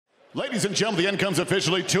Ladies and gentlemen, the end comes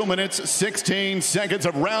officially 2 minutes, 16 seconds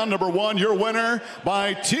of round number one. Your winner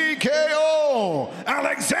by TKO,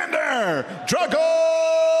 Alexander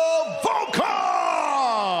Volkov!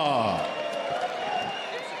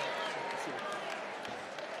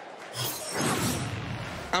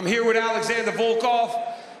 I'm here with Alexander Volkov.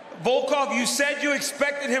 Volkov, you said you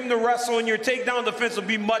expected him to wrestle and your takedown defense would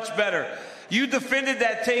be much better. You defended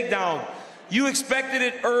that takedown. You expected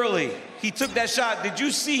it early. He took that shot. Did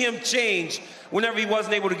you see him change whenever he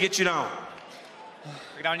wasn't able to get you down?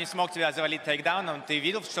 Когда он не смог тебя завалить тейкдауном, ты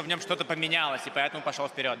видел, что в нем что-то поменялось, и поэтому пошел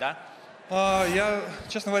вперед, да? Я,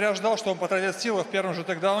 честно говоря, ждал, что он потратит силы в первом же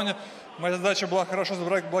тейкдауне. Моя задача была хорошо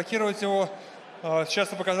заблокировать его.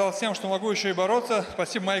 Сейчас я показал всем, что могу еще и бороться.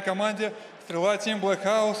 Спасибо моей команде, Стрела, Тим, Black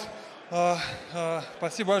House.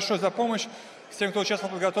 Спасибо большое за помощь всем, кто участвовал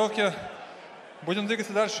в подготовке. Будем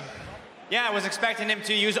двигаться дальше. Yeah, I was expecting him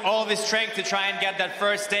to use all of his strength to try and get that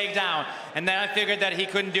first takedown. And then I figured that he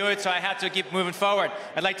couldn't do it, so I had to keep moving forward.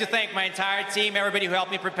 I'd like to thank my entire team, everybody who helped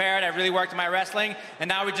me prepare it. I really worked on my wrestling, and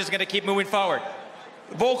now we're just going to keep moving forward.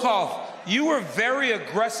 Volkov, you were very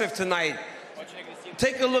aggressive tonight.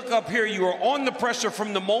 Take a look up here. You were on the pressure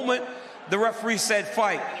from the moment the referee said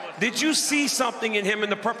fight. Did you see something in him in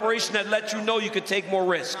the preparation that let you know you could take more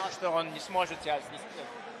risk?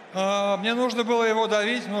 Мне нужно было его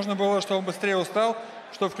давить, нужно было, чтобы он быстрее устал,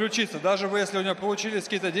 чтобы включиться. Даже если у него получились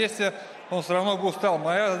какие-то действия, он все равно бы устал.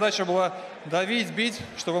 Моя задача была давить, бить,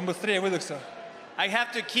 чтобы он быстрее выдохся. I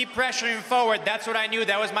have to keep pressuring forward. That's what I knew.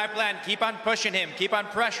 That was my plan. Keep on pushing him. Keep on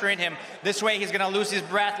pressuring him. This way he's going to lose his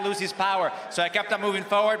breath, lose his power. So I kept on moving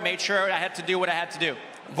forward, made sure I had to do what I had to do.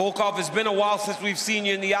 Volkov, it's been a while since we've seen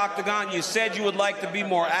you in the Octagon. You said you would like to be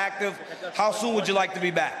more active. How soon would you like to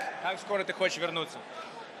be back? Как скоро ты хочешь вернуться?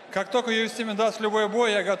 Как только UFC мне даст любой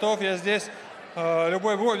бой, я готов, я здесь.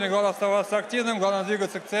 Любой бой, мне главное оставаться активным, главное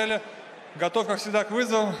двигаться к цели. Готов, как всегда, к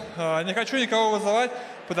вызовам. Не хочу никого вызывать,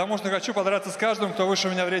 потому что хочу подраться с каждым, кто выше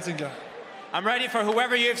меня в рейтинге. I'm ready for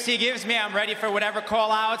whoever UFC gives me. I'm ready for whatever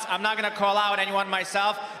call-outs. I'm not going to call out anyone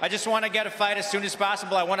myself. I just want to get a fight as soon as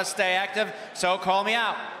possible. I want to stay active, so call me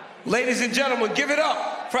out. Ladies and gentlemen, give it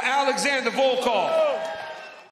up for Alexander Volkov.